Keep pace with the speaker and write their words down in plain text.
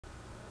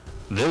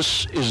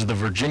This is the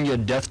Virginia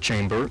death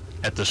chamber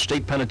at the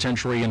state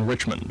penitentiary in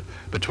Richmond.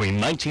 Between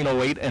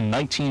 1908 and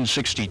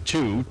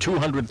 1962,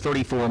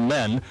 234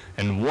 men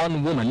and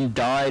 1 woman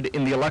died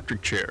in the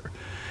electric chair.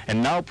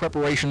 And now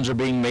preparations are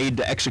being made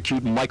to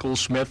execute Michael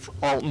Smith,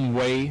 Alton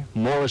Way,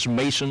 Morris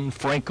Mason,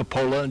 Frank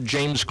Coppola,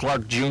 James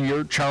Clark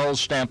Jr., Charles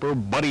Stamper,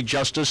 Buddy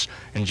Justice,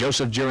 and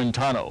Joseph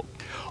Girantano.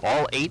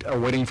 All 8 are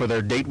waiting for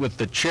their date with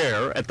the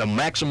chair at the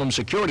maximum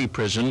security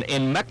prison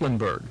in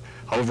Mecklenburg.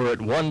 However,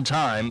 at one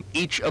time,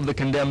 each of the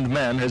condemned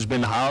men has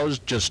been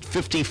housed just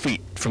 50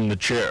 feet from the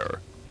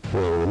chair.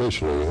 Well,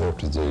 initially,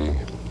 after the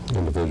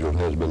individual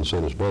has been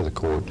sentenced by the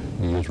court,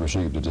 he is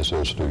received at this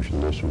institution.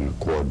 This is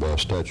required by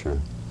statute.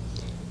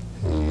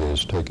 He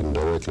is taken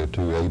directly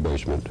to a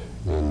basement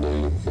in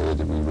the area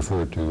that we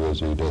refer to as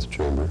the death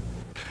chamber.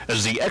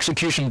 As the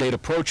execution date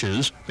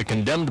approaches, the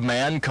condemned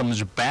man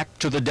comes back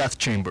to the death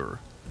chamber.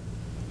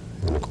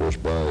 And of course,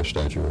 by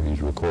statute,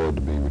 he's required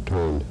to be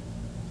returned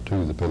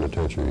to the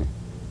penitentiary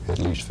at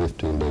least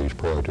 15 days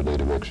prior to date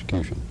of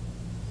execution.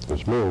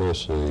 It's more or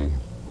less the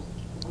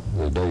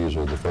days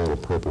of the final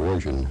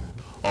preparation.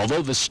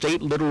 Although the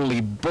state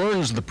literally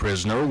burns the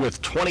prisoner with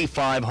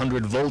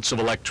 2,500 volts of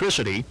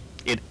electricity,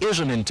 it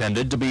isn't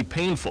intended to be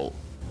painful.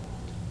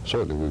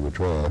 Certainly we would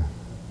try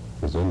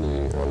within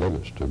our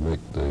limits to make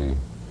the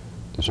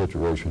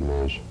situation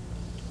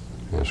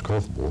as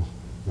comfortable,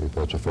 if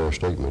that's a fair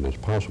statement, as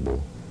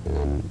possible.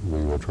 And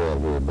we will try our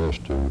very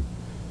best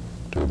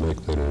to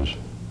make that as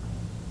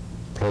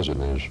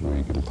pleasant as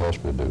we can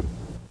possibly do.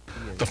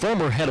 The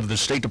former head of the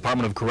State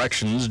Department of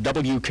Corrections,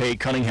 W.K.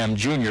 Cunningham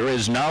Jr.,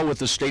 is now with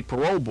the State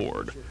Parole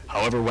Board.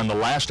 However, when the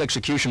last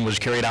execution was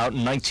carried out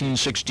in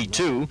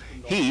 1962,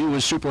 he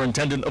was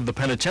superintendent of the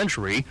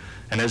penitentiary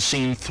and has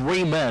seen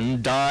 3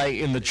 men die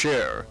in the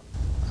chair.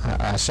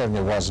 I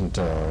certainly wasn't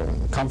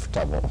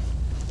comfortable,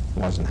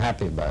 wasn't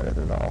happy about it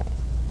at all.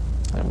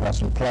 It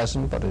wasn't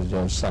pleasant, but it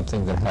was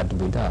something that had to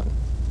be done.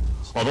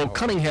 Although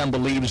Cunningham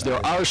believes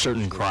there are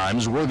certain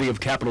crimes worthy of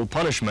capital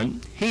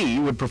punishment, he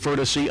would prefer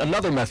to see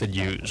another method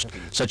used,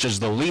 such as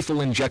the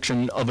lethal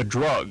injection of a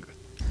drug.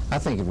 I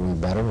think it would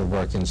be better to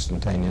work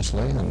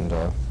instantaneously and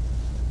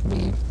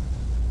be,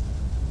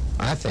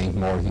 I think,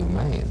 more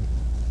humane.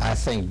 I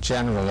think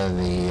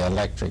generally the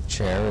electric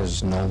chair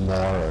is no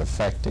more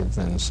effective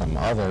than some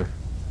other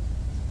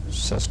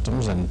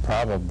systems, and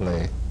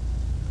probably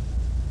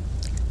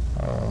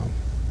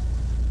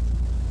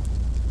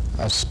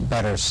a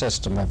better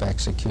system of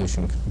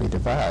execution could be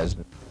devised.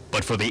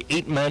 But for the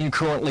 8 men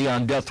currently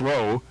on death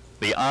row,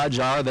 the odds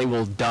are they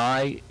will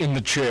die in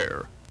the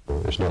chair.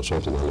 It's not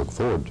something I look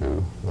forward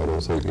to. I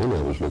don't think any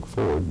of us look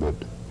forward, but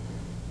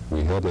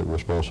we have that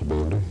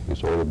responsibility.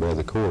 It's ordered by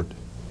the court,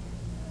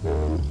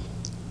 and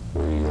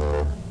we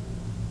are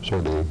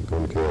certainly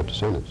going to carry out the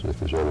sentence if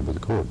it's ordered by the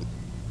court.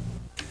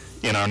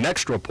 In our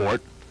next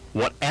report,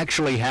 what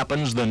actually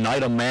happens the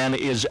night a man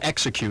is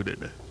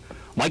executed.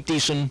 Mike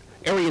Deason,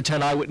 Area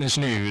 10 Eyewitness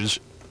News,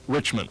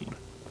 Richmond.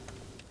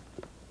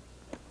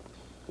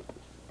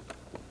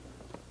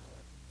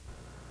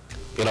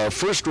 In our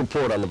first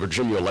report on the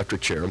Virginia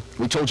electric chair,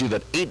 we told you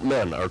that 8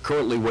 men are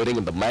currently waiting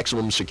in the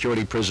maximum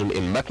security prison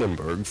in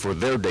Mecklenburg for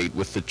their date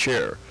with the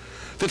chair.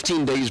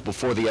 15 days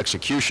before the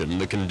execution,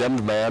 the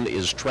condemned man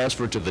is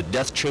transferred to the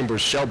death chamber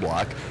cell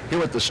block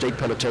here at the state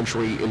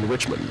penitentiary in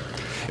Richmond.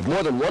 If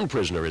more than 1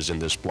 prisoner is in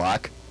this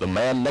block, the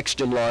man next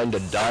in line to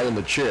die in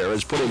the chair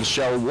is put in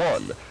cell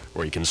 1,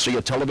 where he can see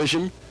a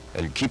television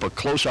and keep a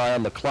close eye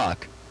on the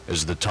clock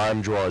as the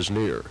time draws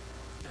near.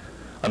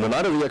 On the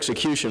night of the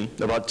execution,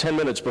 about 10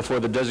 minutes before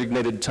the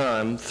designated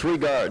time, 3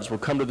 guards will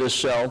come to this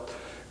cell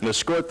and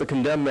escort the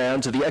condemned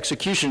man to the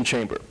execution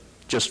chamber,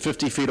 just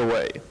 50 feet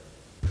away.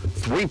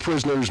 3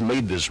 prisoners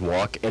made this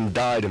walk and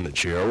died in the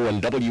chair when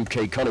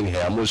W.K.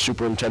 Cunningham was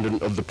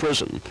superintendent of the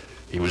prison.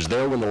 He was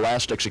there when the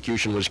last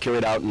execution was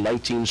carried out in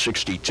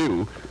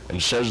 1962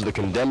 and says the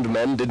condemned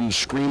men didn't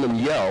scream and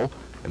yell,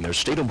 and their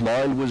state of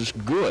mind was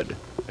good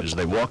as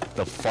they walked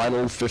the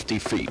final 50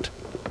 feet.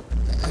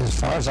 As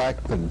far as I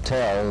could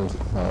tell,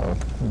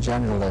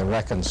 generally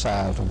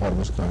reconciled to what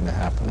was going to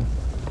happen,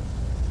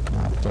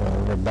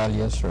 not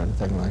rebellious or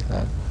anything like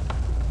that.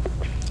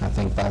 I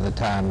think by the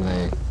time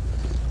the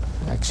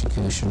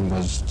execution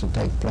was to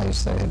take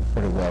place, they had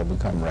pretty well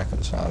become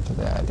reconciled to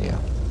the idea.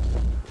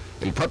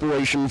 In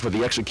preparation for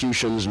the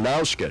executions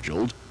now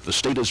scheduled, the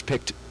state has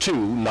picked 2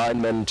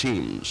 9-man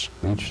teams.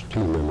 Each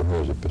team member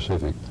has a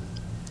specific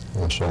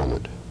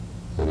assignment.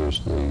 That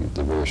is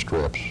the various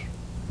straps.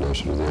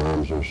 Necessarily the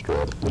arms are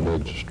strapped, the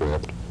legs are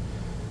strapped.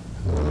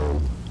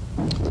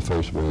 The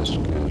face mask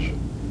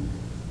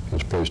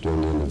is placed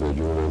on the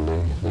individual, and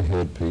the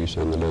headpiece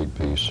and the leg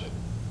piece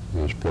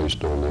is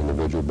placed on the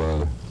individual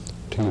by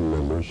team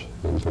members,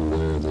 and from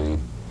there the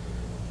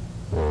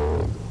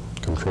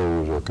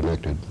controls are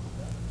connected.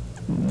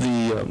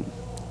 The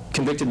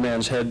convicted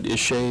man's head is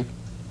shaved?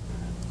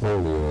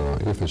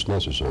 Only if it's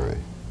necessary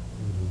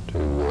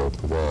to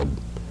provide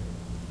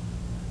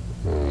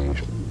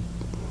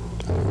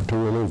to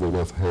remove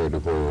enough hair to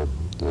where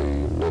the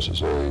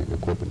necessary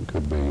equipment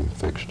could be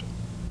fixed.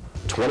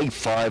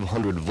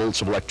 2,500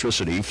 volts of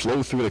electricity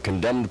flow through the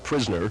condemned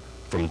prisoner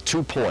from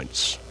 2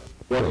 points.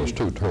 Well, there's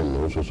 2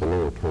 terminals. There's a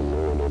lower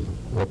terminal and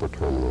an upper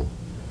terminal.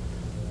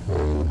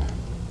 And,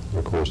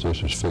 of course,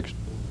 this is fixed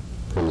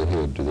from the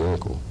head to the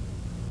ankle.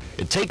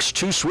 It takes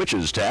 2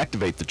 switches to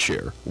activate the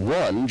chair,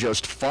 one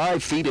just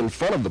 5 feet in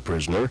front of the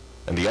prisoner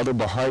and the other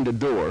behind a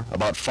door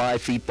about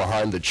 5 feet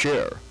behind the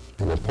chair.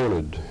 An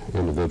appointed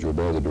individual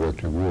by the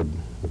director would,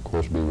 of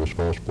course, be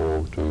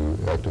responsible to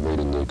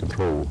activating the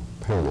control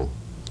panel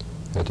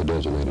at the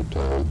designated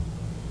time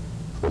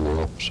from the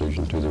off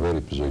position to the ready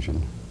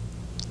position,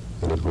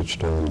 and at which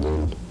time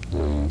then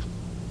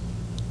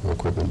the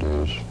equipment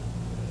is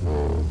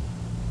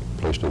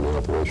placed into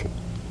operation.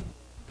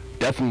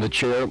 Death in the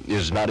chair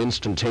is not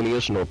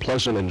instantaneous nor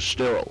pleasant and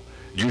sterile.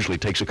 It usually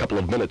takes a couple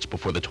of minutes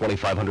before the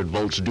 2,500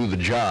 volts do the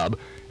job,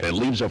 and it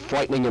leaves a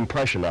frightening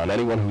impression on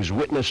anyone who's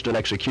witnessed an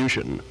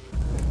execution.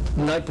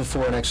 The night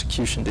before an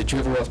execution, did you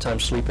have a rough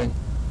time sleeping?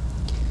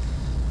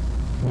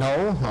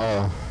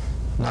 No,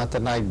 not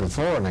the night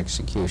before an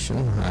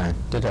execution. I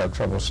did have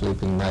trouble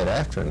sleeping the night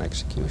after an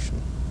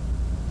execution.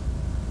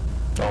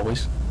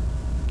 Always?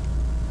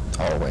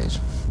 Always.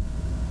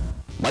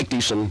 Mike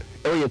Deason,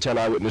 Area 10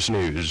 Eyewitness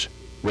News,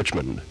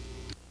 Richmond.